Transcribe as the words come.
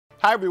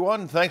Hi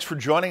everyone, thanks for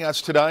joining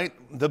us tonight.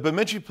 The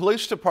Bemidji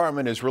Police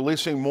Department is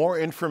releasing more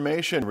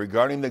information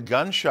regarding the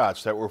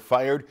gunshots that were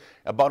fired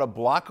about a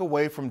block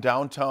away from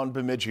downtown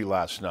Bemidji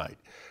last night.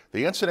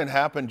 The incident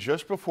happened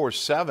just before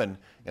 7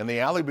 in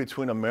the alley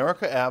between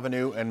America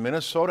Avenue and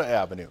Minnesota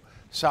Avenue,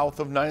 south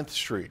of 9th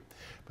Street.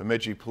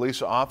 Bemidji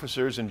police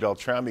officers and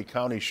Beltrami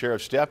County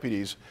Sheriff's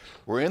deputies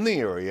were in the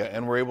area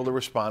and were able to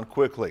respond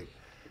quickly.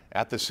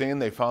 At the scene,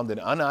 they found an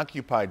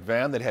unoccupied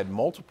van that had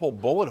multiple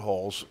bullet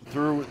holes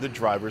through the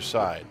driver's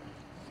side.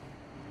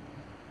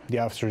 The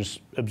officers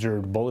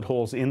observed bullet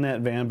holes in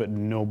that van, but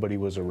nobody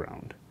was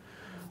around.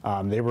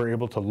 They were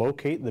able to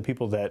locate the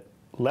people that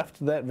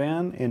left that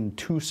van in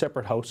 2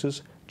 separate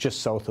houses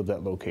just south of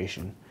that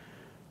location.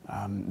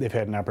 They've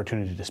had an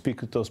opportunity to speak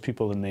with those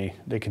people, and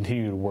they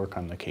continue to work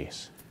on the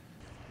case.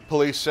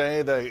 Police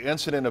say the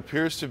incident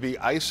appears to be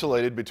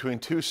isolated between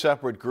 2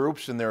 separate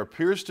groups, and there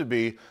appears to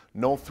be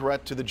no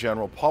threat to the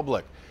general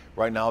public.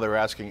 Right now, they're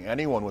asking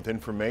anyone with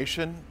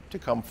information to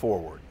come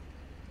forward.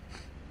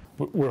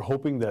 We're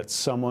hoping that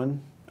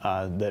someone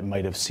that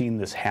might have seen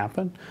this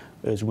happen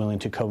is willing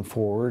to come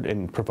forward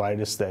and provide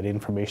us that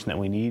information that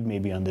we need,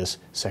 maybe on this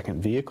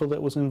second vehicle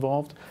that was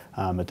involved.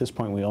 At this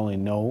point, we only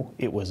know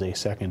it was a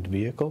second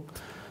vehicle.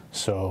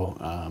 So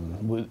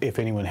if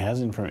anyone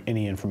has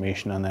any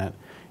information on that,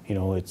 you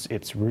know,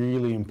 it's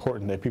really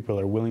important that people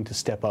are willing to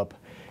step up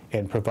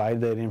and provide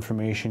that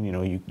information. You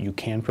know, you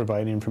can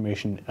provide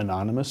information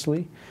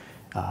anonymously.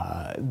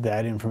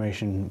 That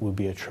information would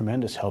be a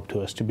tremendous help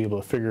to us to be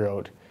able to figure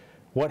out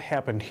what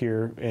happened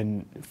here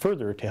and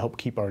further to help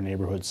keep our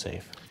neighborhood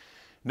safe.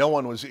 No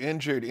one was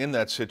injured in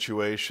that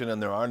situation,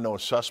 and there are no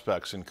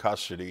suspects in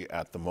custody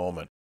at the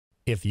moment.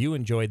 If you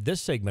enjoyed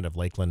this segment of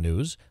Lakeland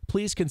News,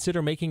 please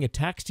consider making a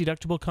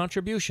tax-deductible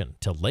contribution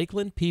to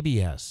Lakeland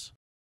PBS.